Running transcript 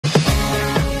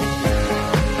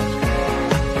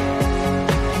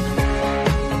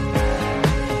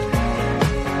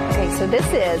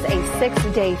is a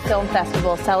 6-day film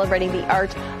festival celebrating the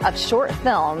art of short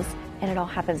films. And it all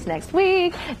happens next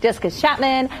week. Jessica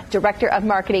Chapman, Director of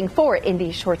Marketing for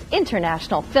Indy Shorts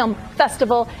International Film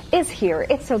Festival, is here.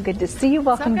 It's so good to see you.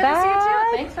 Welcome back. So good to see you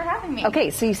too. Thanks for having me.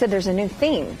 Okay, so you said there's a new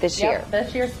theme this year.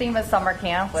 This year's theme is summer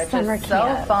camp, which is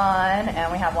so fun,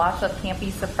 and we have lots of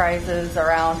campy surprises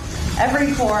around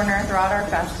every corner throughout our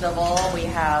festival. We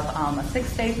have a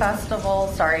 6-day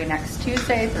festival starting next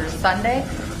Tuesday through Sunday,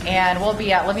 and we'll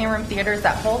be at Living Room Theaters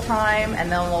that whole time,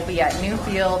 and then we'll be at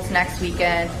Newfields next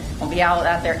weekend. We'll be out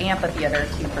at their amphitheater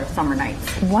too for summer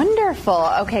nights.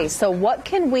 Wonderful. Okay, so what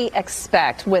can we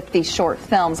expect with these short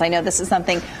films? I know this is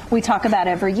something we talk about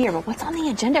every year, but what's on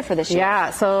the agenda for this year? Yeah,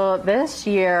 so this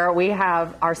year we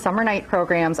have our summer night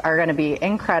programs are going to be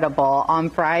incredible.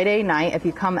 On Friday night, if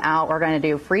you come out, we're going to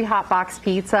do free hot box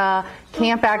pizza,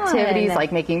 camp activities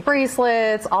like making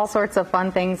bracelets, all sorts of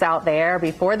fun things out there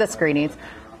before the screenings.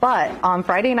 But on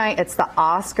Friday night, it's the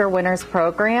Oscar Winners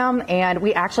Program, and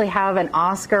we actually have an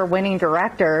Oscar-winning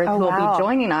director who will be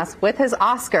joining us with his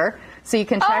Oscar, so you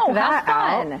can check that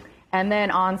out. And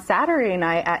then on Saturday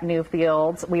night at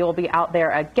Newfields, we will be out there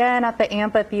again at the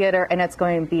amphitheater, and it's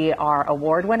going to be our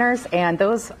award winners, and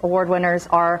those award winners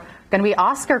are going to be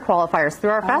Oscar qualifiers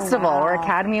through our festival. We're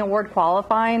Academy Award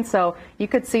qualifying, so you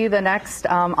could see the next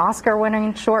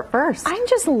Oscar-winning short first. I'm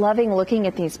just loving looking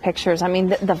at these pictures. I mean,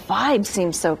 the vibe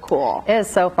seems so cool. It is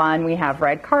so fun. We have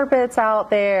red carpets out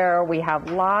there. We have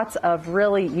lots of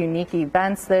really unique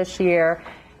events this year.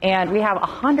 And we have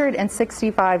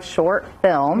 165 short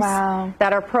films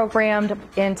that are programmed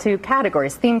into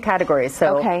categories, theme categories.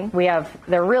 So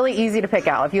they're really easy to pick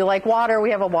out. If you like water, we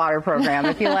have a water program.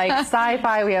 If you like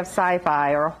sci-fi, we have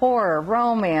sci-fi, or horror,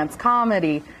 romance,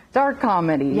 comedy, dark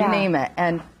comedy, you name it.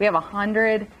 And we have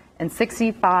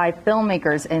 165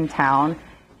 filmmakers in town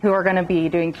who are going to be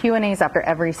doing Q&As after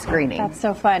every screening. That's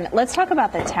so fun. Let's talk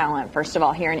about the talent, first of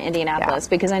all, here in Indianapolis,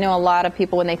 because I know a lot of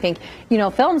people, when they think, you know,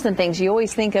 films and things, you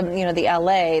always think of, you know, the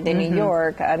LA, the New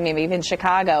York, maybe even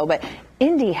Chicago, but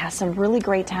Indy has some really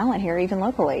great talent here, even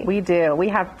locally. We do. We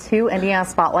have 2 Indiana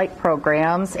Spotlight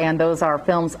programs, and those are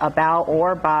films about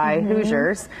or by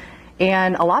Hoosiers.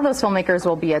 And a lot of those filmmakers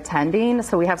will be attending,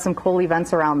 so we have some cool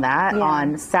events around that.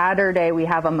 On Saturday, we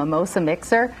have a mimosa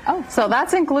mixer. So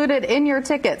that's included in your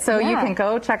ticket. So you can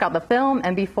go check out the film,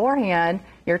 and beforehand,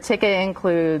 your ticket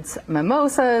includes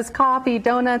mimosas, coffee,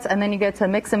 donuts, and then you get to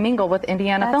mix and mingle with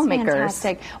Indiana filmmakers.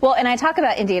 Fantastic. Well, and I talk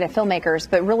about Indiana filmmakers,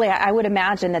 but really I would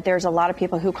imagine that there's a lot of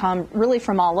people who come really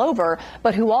from all over,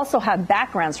 but who also have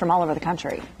backgrounds from all over the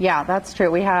country. Yeah, that's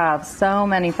true. We have so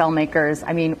many filmmakers.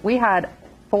 I mean, we had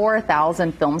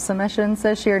 4,000 film submissions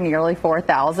this year, nearly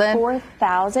 4,000.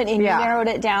 4,000, and you narrowed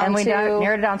it down and we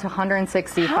narrowed it down to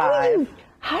 165.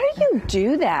 How do you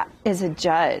do that as a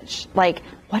judge? Like,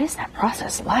 what is that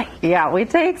process like? Yeah, we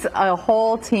take a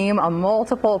whole team, a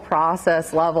multiple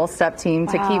process level step team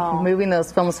to keep moving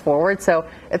those films forward. So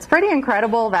it's pretty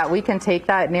incredible that we can take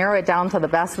that, narrow it down to the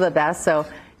best of the best. So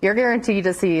you're guaranteed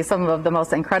to see some of the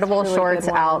most incredible shorts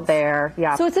out there.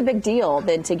 Yeah. So it's a big deal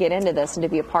then to get into this and to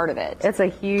be a part of it. It's a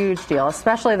huge deal,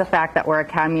 especially the fact that we're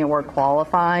Academy Award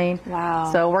qualifying.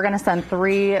 Wow. So we're going to send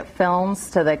 3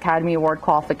 films to the Academy Award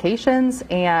qualifications,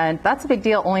 and that's a big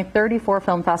deal. Only 34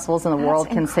 film festivals in the world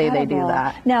can say they do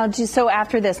that. Now, so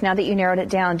after this, now that you narrowed it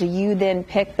down, do you then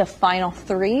pick the final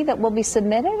 3 that will be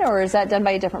submitted, or is that done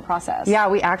by a different process? Yeah,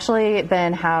 we actually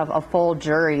then have a full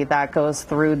jury that goes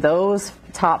through those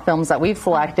top films that we've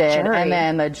selected, and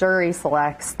then the jury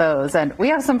selects those. And we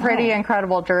have some pretty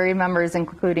incredible jury members,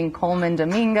 including Coleman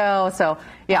Domingo. So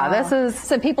yeah, this is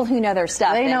some people who know their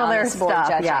stuff. They know their stuff.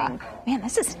 Man,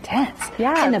 this is intense.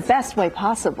 Yeah, in the best way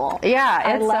possible.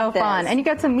 Yeah, it's so fun, and you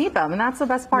get to meet them, and that's the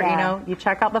best part. You know, you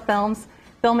check out the films.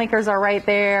 Filmmakers are right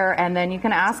there, and then you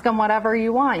can ask them whatever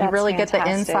you want. You really get the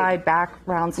inside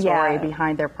background story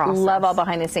behind their process. Love all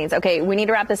behind the scenes. Okay, we need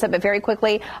to wrap this up, but very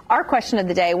quickly, our question of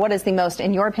the day: what is the most,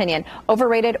 in your opinion,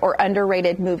 overrated or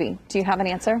underrated movie? Do you have an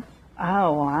answer?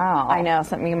 Oh, wow. I know,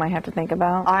 something you might have to think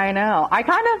about. I know. I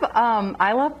kind of,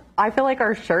 I feel like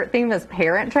our shirt theme is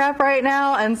Parent Trap right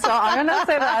now, and so I'm going to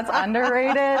say that's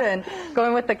underrated and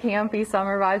going with the campy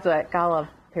summer vibes, but gotta love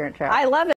Parent Trap. I love it.